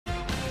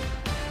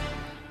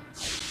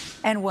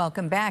And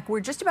welcome back. We're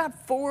just about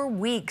 4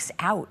 weeks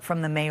out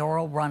from the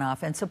mayoral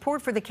runoff, and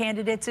support for the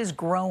candidates is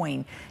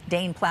growing.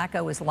 Dane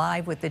Placco is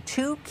live with the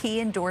 2 key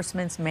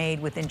endorsements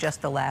made within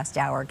just the last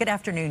hour. Good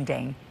afternoon,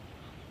 Dane.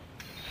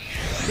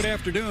 Good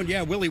afternoon.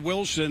 Yeah, Willie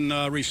Wilson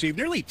received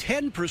nearly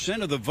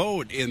 10% of the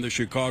vote in the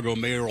Chicago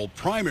mayoral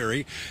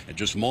primary. And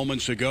just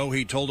moments ago,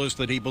 he told us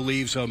that he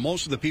believes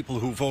most of the people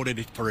who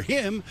voted for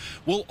him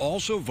will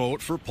also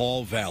vote for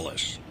Paul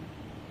Vallas.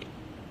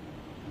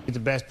 He's the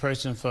best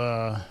person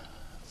for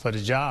the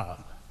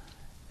job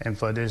and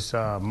for this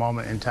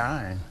moment in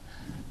time.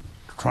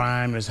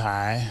 Crime is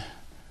high.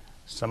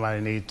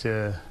 Somebody needs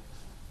to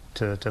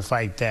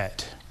fight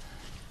that.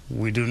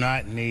 We do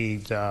not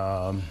need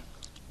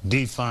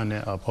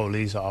defunding a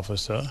police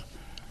officer.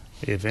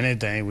 If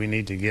anything, we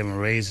need to give them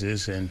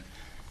raises and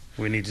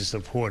we need to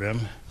support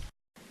them.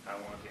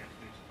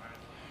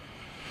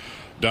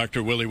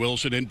 Dr. Willie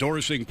Wilson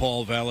endorsing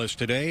Paul Vallas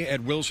today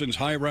at Wilson's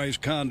high-rise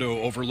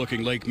condo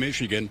overlooking Lake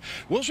Michigan.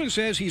 Wilson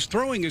says he's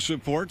throwing his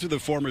support to the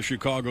former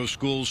Chicago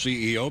school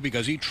CEO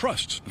because he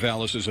trusts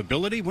Vallas's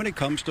ability when it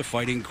comes to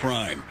fighting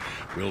crime.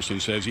 Wilson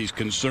says he's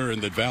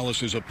concerned that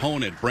Vallas's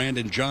opponent,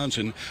 Brandon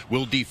Johnson,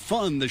 will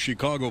defund the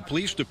Chicago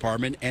Police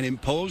Department and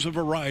impose a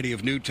variety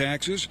of new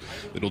taxes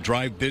that'll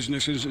drive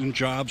businesses and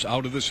jobs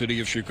out of the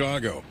city of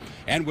Chicago.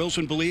 And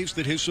Wilson believes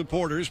that his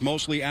supporters,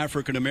 mostly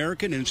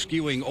African-American and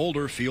skewing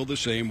older, feel the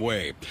same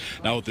way.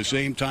 Now, at the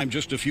same time,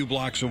 just a few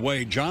blocks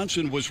away,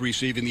 Johnson was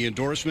receiving the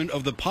endorsement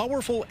of the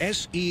powerful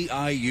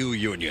SEIU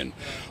union.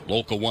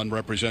 Local 1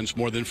 represents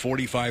more than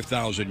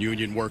 45,000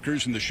 union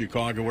workers in the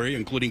Chicago area,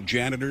 including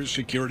janitors,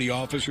 security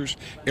officers,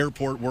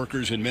 airport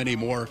workers, and many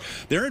more.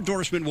 Their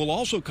endorsement will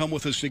also come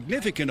with a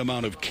significant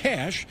amount of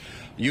cash.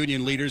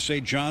 Union leaders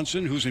say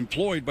Johnson, who's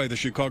employed by the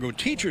Chicago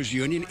Teachers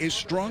Union, is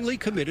strongly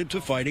committed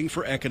to fighting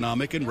for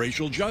economic and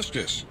racial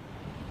justice.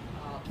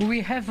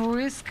 We have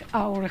risked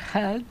our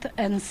health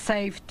and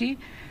safety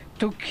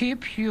to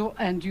keep you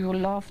and your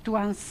loved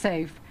ones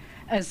safe,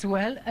 as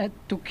well as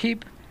to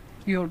keep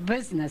your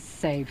business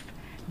safe.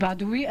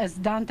 But we as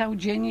dental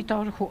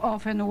janitors who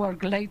often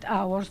work late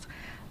hours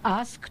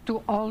ask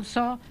to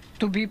also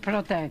to be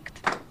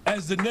protected.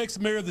 As the next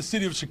mayor of the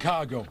city of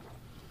Chicago,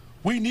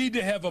 we need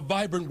to have a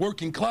vibrant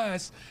working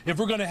class if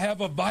we're going to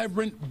have a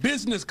vibrant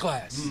business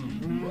class.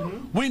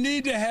 We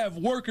need to have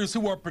workers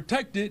who are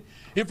protected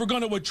if we're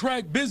going to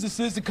attract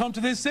businesses to come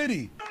to this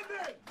city.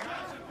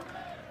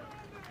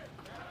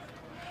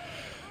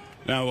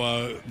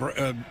 Now,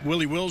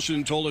 Willie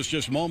Wilson told us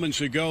just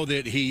moments ago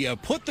that he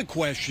put the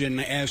question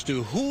as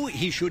to who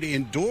he should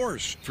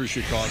endorse for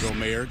Chicago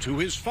mayor to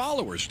his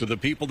followers, to the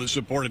people that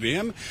supported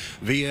him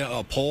via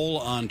a poll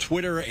on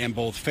Twitter and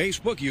both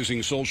Facebook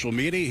using social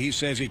media. He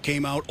says it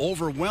came out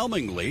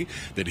overwhelmingly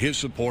that his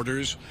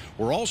supporters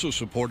were also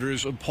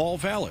supporters of Paul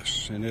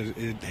Vallas. And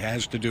it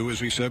has to do,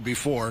 as we said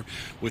before,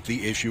 with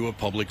the issue of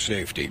public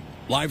safety.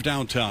 Live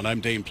downtown,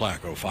 I'm Dane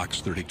Placco,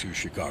 Fox 32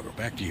 Chicago.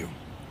 Back to you.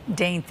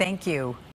 Dane, thank you.